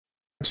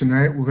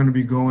tonight we're going to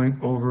be going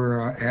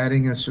over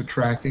adding and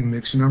subtracting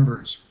mixed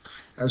numbers.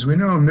 As we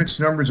know, mixed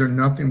numbers are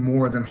nothing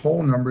more than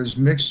whole numbers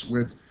mixed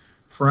with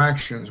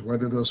fractions.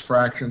 Whether those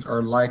fractions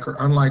are like or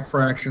unlike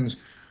fractions,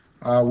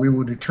 we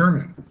will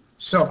determine.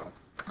 So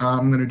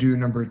I'm going to do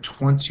number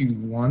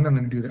 21. I'm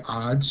going to do the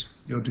odds.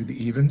 You'll do the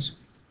evens.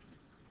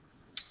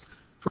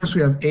 First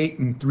we have 8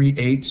 and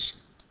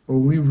 3/8. Well,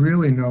 we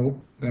really know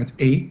that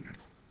 8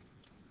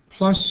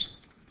 plus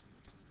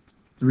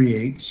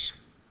 3/8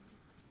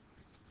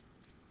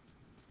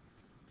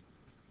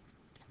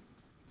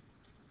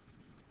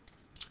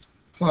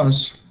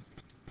 plus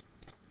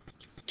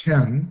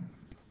 10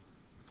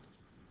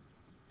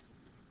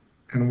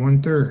 and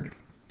 1/3.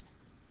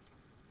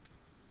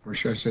 Or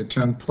should I say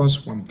 10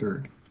 plus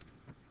 1/3.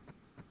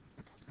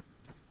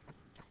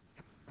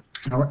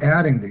 Now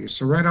adding these,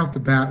 so right off the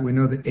bat we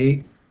know that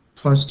 8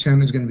 plus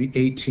 10 is going to be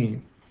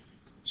 18.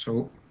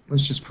 So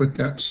let's just put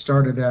that,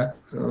 started that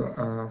for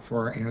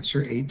our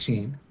answer,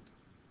 18.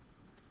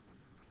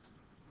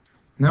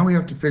 Now we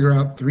have to figure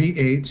out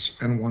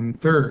 3/8 and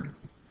 1/3.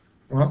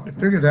 Well, to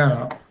figure that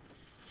out,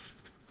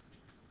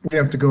 we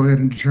have to go ahead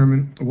and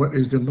determine what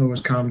is the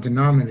lowest common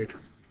denominator.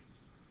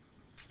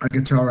 I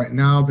can tell right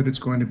now that it's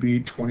going to be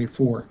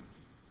 24.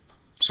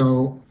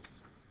 So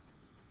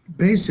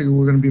basically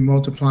we're going to be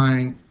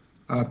multiplying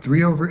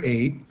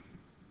 3/8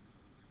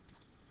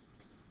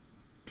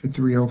 to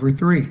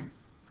 3/3.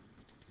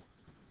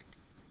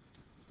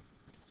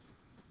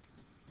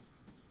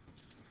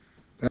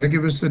 That'll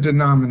give us the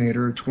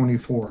denominator of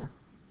 24.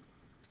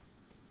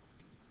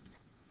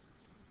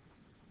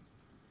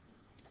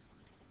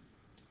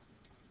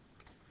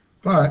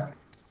 But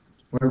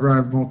whatever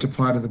I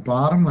multiply to the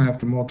bottom, I have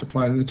to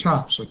multiply to the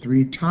top. So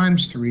 3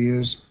 times 3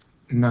 is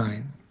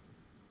 9.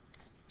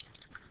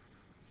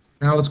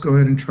 Now let's go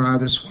ahead and try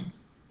this one.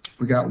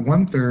 We got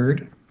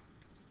 1/3,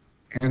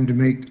 and to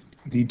make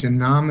the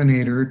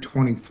denominator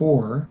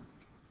 24,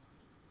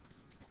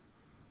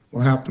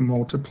 we'll have to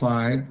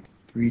multiply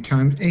 3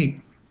 times 8.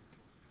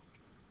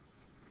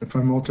 If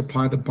I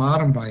multiply the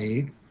bottom by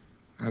 8,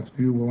 I have to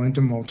be willing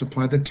to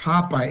multiply the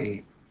top by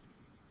 8.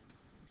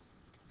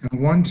 And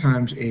 1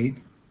 times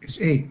 8 is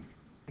 8.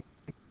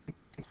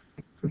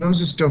 For those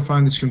that still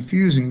find this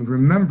confusing,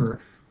 remember,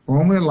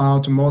 we're only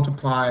allowed to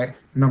multiply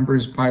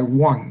numbers by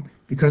 1,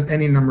 because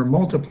any number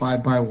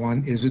multiplied by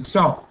 1 is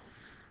itself.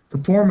 The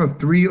form of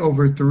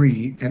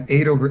 3/3 and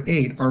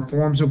 8/8 are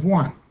forms of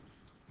 1.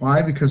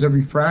 Why? Because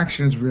every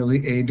fraction is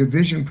really a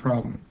division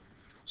problem.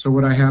 So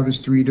what I have is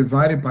 3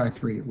 divided by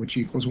 3, which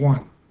equals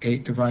 1.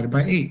 8 divided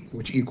by 8,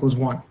 which equals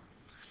 1.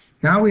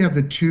 Now we have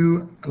the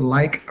two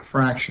like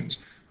fractions.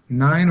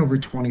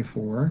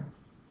 9/24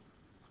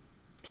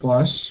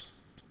 plus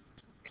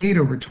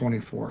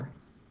 8/24.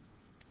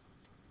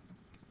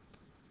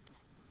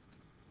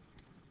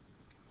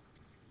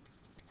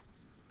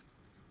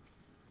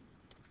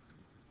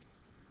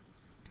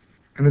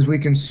 And as we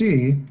can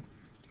see,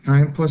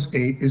 9 plus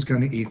 8 is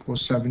going to equal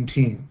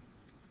 17.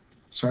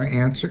 So our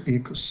answer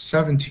equals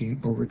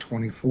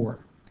 17/24.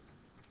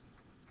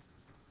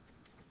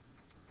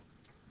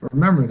 But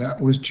remember, that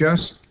was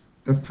just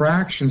the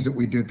fractions that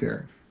we did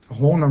there. The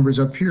whole number's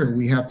up here.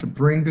 We have to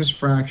bring this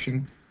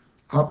fraction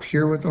up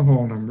here with the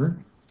whole number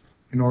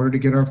in order to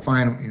get our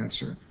final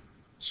answer.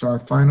 So our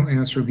final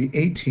answer will be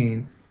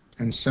 18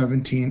 and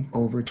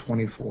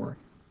 17/24.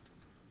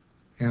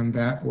 And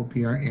that will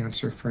be our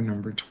answer for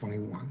number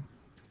 21.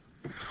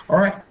 All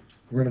right,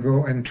 we're going to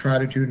go and try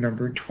to do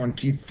number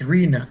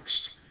 23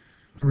 next.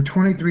 Number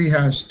 23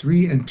 has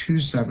 3 and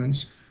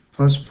 2/7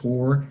 plus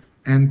 4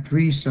 and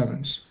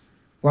 3/7.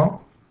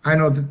 Well, I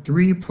know that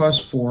 3 plus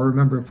 4,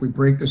 remember if we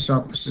break this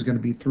up, this is going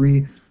to be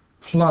 3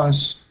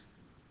 plus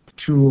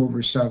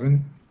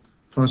 2/7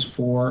 plus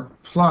 4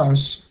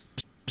 plus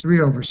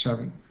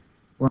 3/7.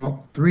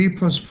 Well, 3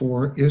 plus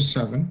 4 is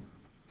 7.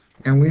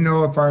 And we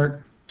know if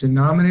our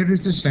denominator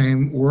is the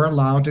same, we're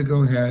allowed to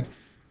go ahead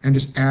and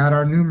just add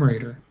our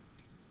numerator.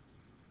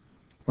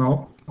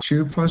 Well,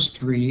 2 plus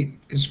 3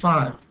 is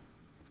 5.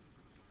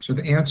 So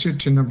the answer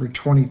to number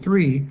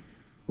 23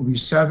 will be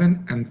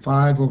 7 and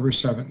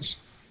 5/7.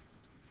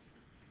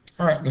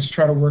 All right, let's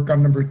try to work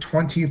on number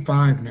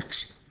 25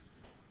 next.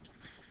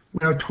 We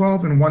have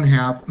 12 and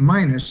 1/2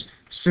 minus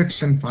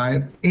 6 and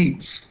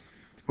 5/8.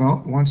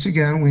 Well, once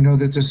again, we know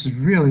that this is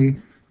really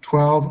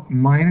 12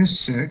 minus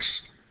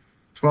 6.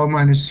 12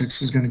 minus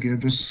 6 is going to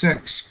give us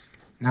 6.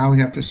 Now we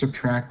have to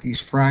subtract these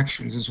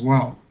fractions as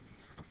well.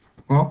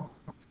 Well,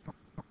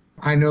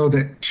 I know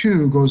that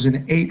 2 goes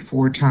into 8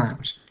 4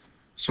 times.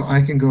 So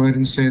I can go ahead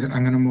and say that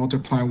I'm going to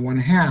multiply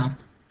 1/2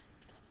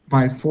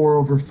 by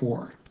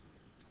 4/4.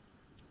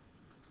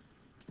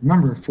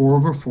 Remember,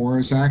 4/4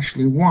 is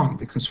actually 1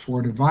 because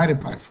 4 divided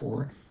by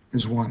 4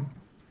 is 1.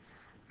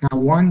 Now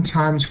 1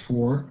 times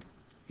 4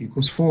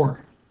 equals 4.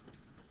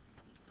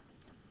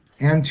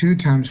 And 2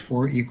 times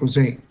 4 equals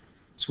 8.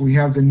 So we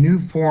have the new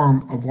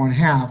form of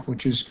 1/2,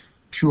 which is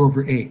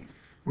 2/8.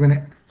 We're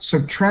going to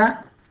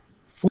subtract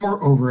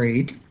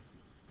 4/8,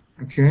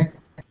 okay,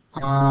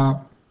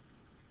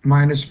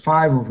 minus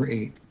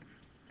 5/8.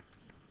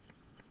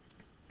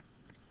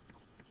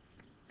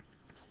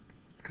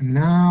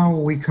 now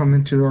we come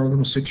into our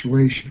little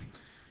situation.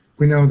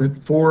 We know that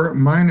 4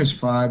 minus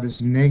 5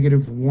 is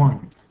negative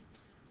 1.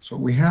 So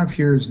what we have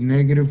here is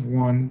negative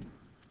 1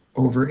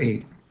 over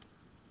 8.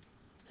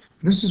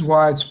 This is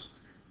why it's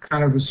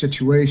kind of a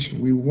situation.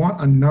 We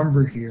want a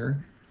number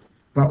here,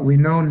 but we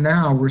know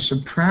now we're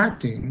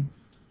subtracting,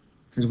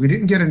 because we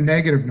didn't get a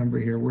negative number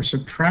here, we're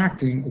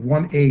subtracting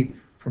 1/8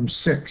 from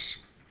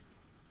 6.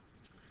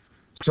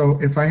 So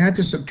if I had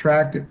to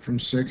subtract it from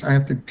 6, I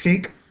have to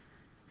take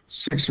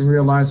 6 and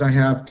realize I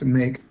have to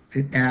make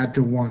it add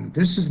to 1.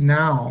 This is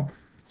now,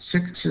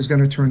 6 is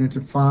going to turn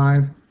into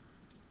 5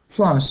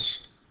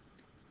 plus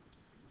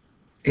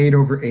 8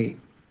 over 8.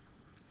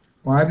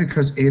 Why?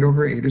 Because 8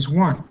 over 8 is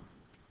 1.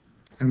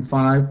 And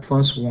 5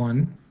 plus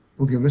 1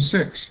 will give us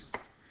 6.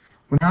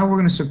 Well, now we're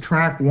going to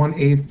subtract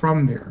 1/8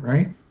 from there,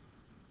 right?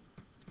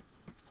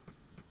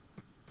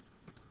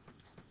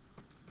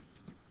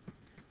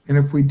 And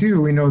if we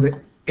do, we know that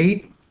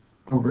 8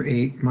 over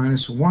 8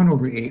 minus 1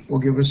 over 8 will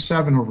give us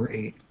 7 over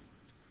 8.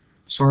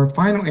 So our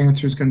final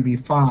answer is going to be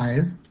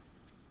 5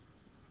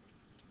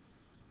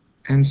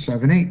 and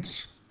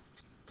 7/8.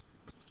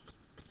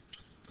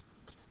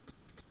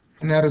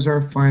 And that is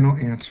our final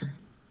answer.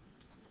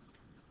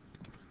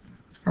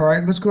 All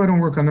right, let's go ahead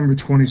and work on number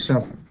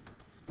 27.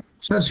 It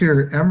says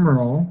here,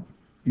 Emerald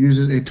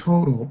uses a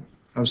total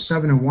of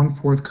 7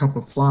 1/4 cup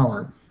of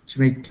flour to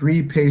make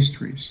 3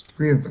 pastries,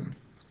 3 of them.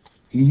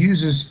 He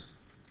used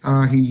 2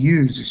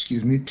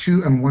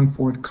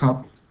 1/4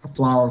 cup of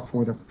flour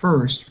for the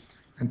first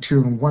and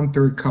 2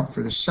 1/3 cup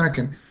for the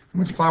second. How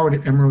much flour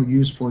did Emerald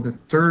use for the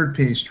third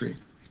pastry?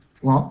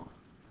 Well,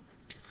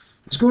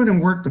 let's go ahead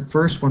and work the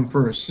first one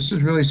first. This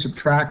is really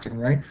subtracting,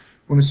 right?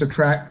 We're going to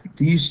subtract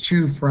these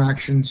two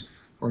fractions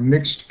or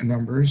mixed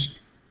numbers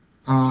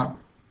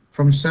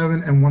from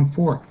 7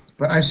 1/4.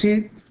 But I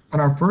see on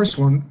our first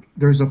one,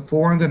 there's a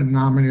 4 in the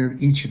denominator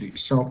of each of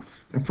these. So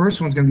the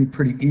first one's going to be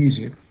pretty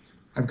easy.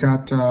 I've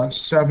got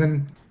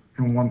 7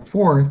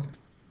 1/4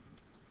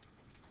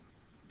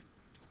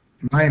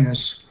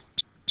 minus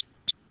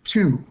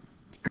 2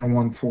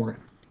 1/4.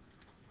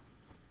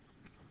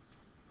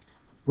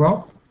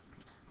 Well,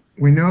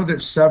 we know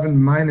that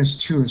 7 minus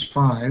 2 is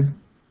 5.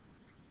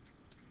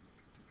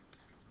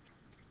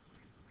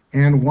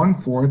 And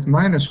 1/4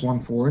 minus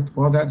 1/4,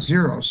 well, that's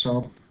 0.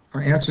 So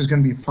our answer is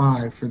going to be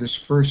 5 for this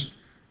first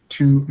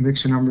two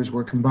mixed numbers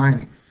we're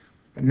combining.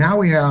 But now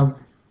we have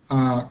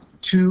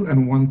 2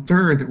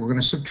 1/3 that we're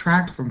going to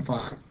subtract from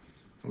 5.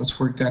 Let's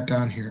work that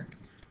down here.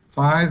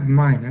 5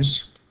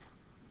 minus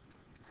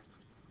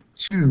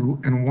 2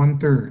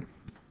 1/3.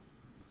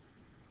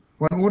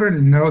 Well, in order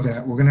to know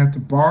that, we're going to have to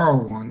borrow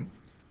one,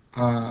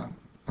 a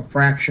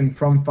fraction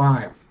from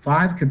 5.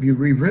 5 could be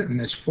rewritten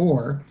as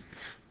 4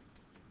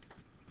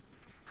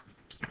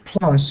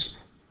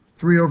 plus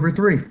 3 over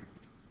 3.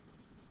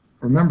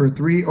 Remember,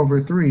 3 over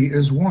 3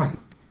 is 1.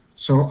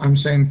 So I'm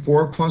saying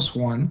 4 plus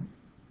 1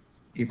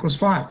 equals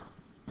 5.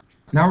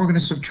 Now we're going to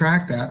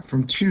subtract that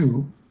from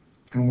 2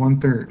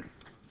 1/3.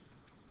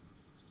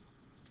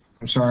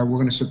 I'm sorry, we're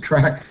going to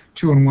subtract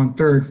 2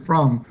 1/3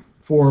 from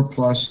 4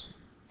 plus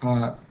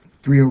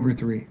 3 over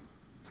 3.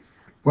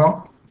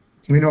 Well,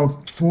 we know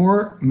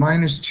 4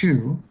 minus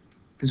 2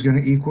 is going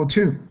to equal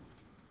 2.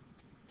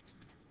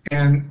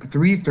 And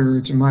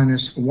 3/3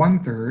 minus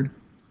 1/3,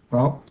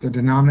 well, the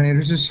denominator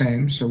is the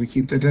same, so we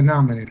keep the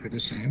denominator the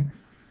same.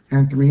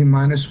 And 3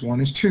 minus 1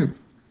 is 2.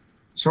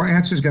 So our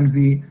answer is going to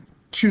be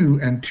 2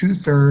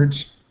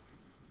 2/3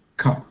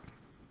 cup.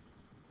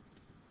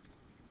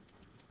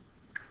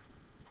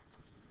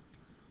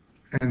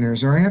 And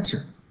there's our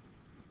answer.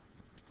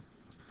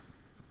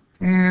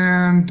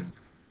 And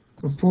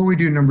before we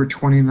do number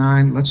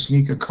 29, let's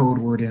sneak a code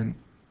word in.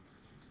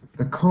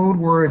 The code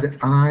word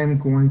that I'm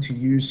going to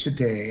use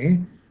today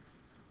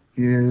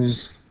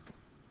is,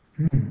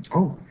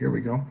 oh, here we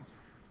go.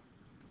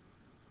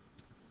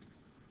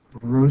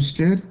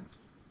 Roasted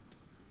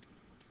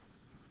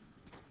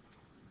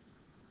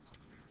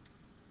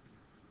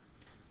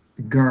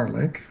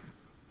garlic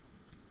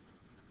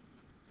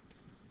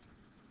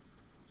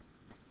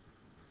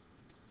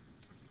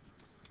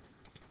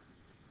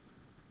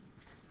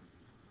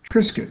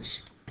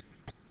Triscuits.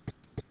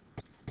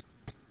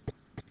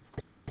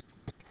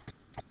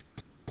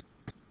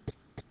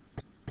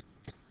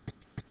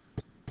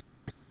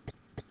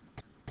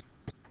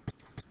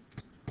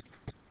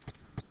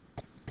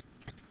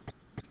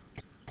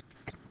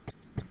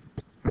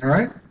 All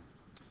right,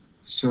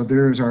 so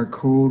there's our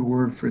code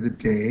word for the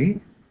day.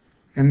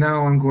 And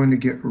now I'm going to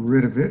get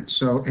rid of it,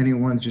 so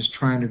anyone just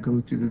trying to go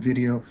through the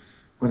video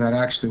without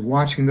actually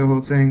watching the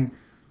whole thing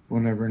will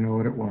never know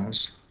what it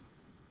was.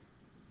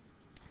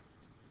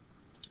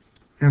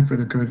 And for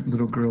the good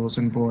little girls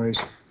and boys,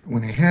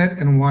 went ahead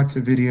and watch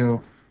the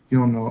video,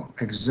 you'll know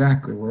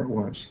exactly where it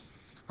was.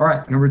 All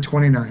right, number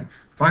 29.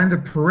 Find the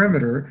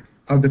perimeter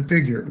of the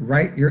figure.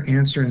 Write your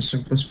answer in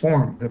simplest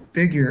form. The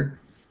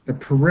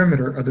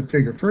perimeter of the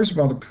figure. First of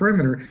all, the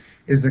perimeter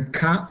is the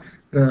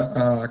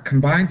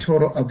combined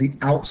total of the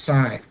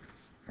outside.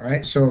 All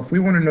right, so if we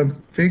want to know the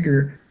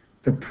figure,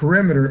 the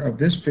perimeter of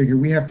this figure,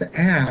 we have to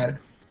add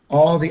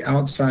all the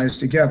outsides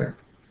together.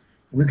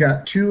 We've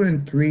got 2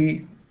 and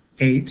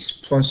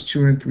 3/8 plus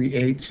 2 and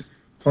 3/8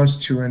 plus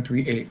 2 and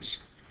 3/8.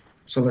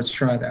 So let's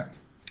try that.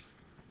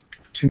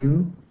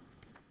 2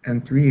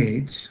 and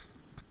 3/8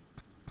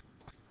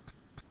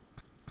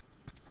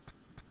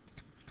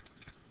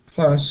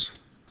 plus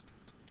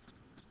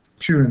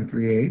 2 and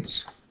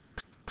 3/8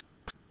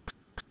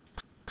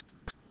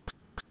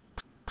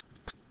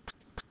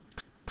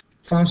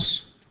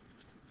 plus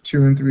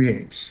 2 and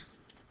 3/8.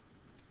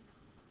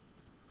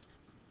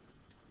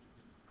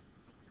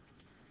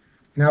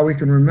 Now we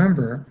can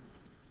remember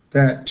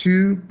that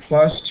 2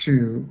 plus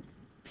 2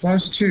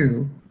 plus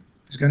 2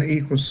 is going to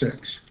equal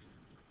 6.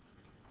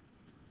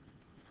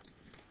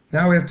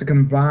 Now we have to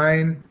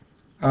combine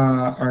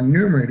our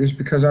numerators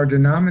because our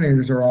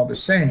denominators are all the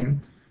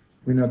same.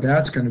 We know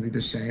that's going to be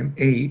the same,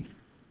 8.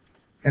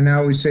 And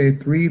now we say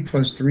 3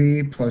 plus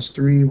 3 plus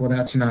 3, well,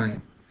 that's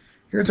 9.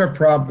 Here's our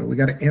problem. We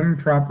got an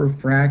improper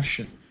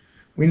fraction.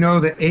 We know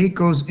that 8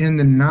 goes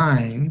into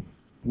 9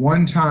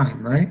 one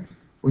time, right?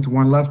 With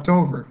 1 left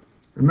over.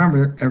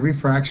 Remember, every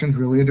fraction is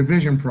really a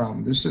division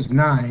problem. This is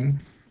 9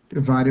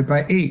 divided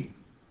by 8.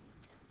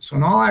 So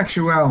in all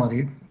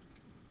actuality,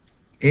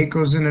 8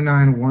 goes into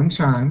 9 one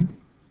time,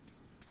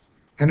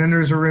 and then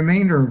there's a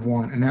remainder of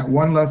 1, and that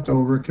 1 left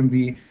over can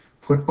be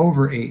put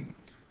over 8.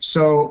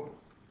 So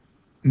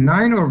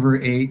 9 over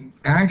 8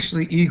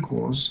 actually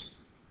equals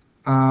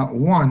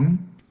 1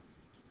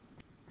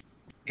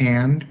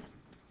 and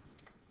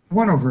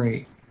 1 over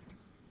 8.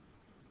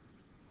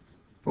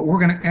 But we're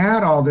going to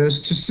add all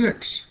this to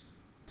 6.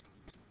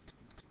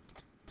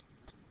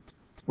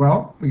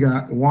 Well, we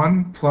got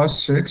 1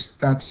 plus 6,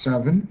 that's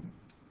 7.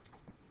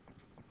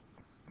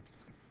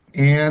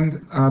 And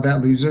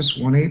that leaves us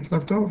 1/8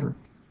 left over.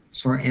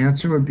 So our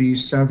answer would be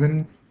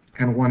 7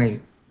 and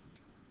 1/8.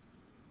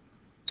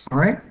 All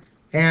right,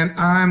 and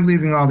I'm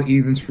leaving all the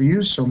evens for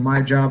you, so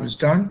my job is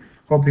done.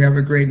 Hope you have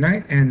a great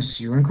night, and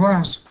see you in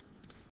class.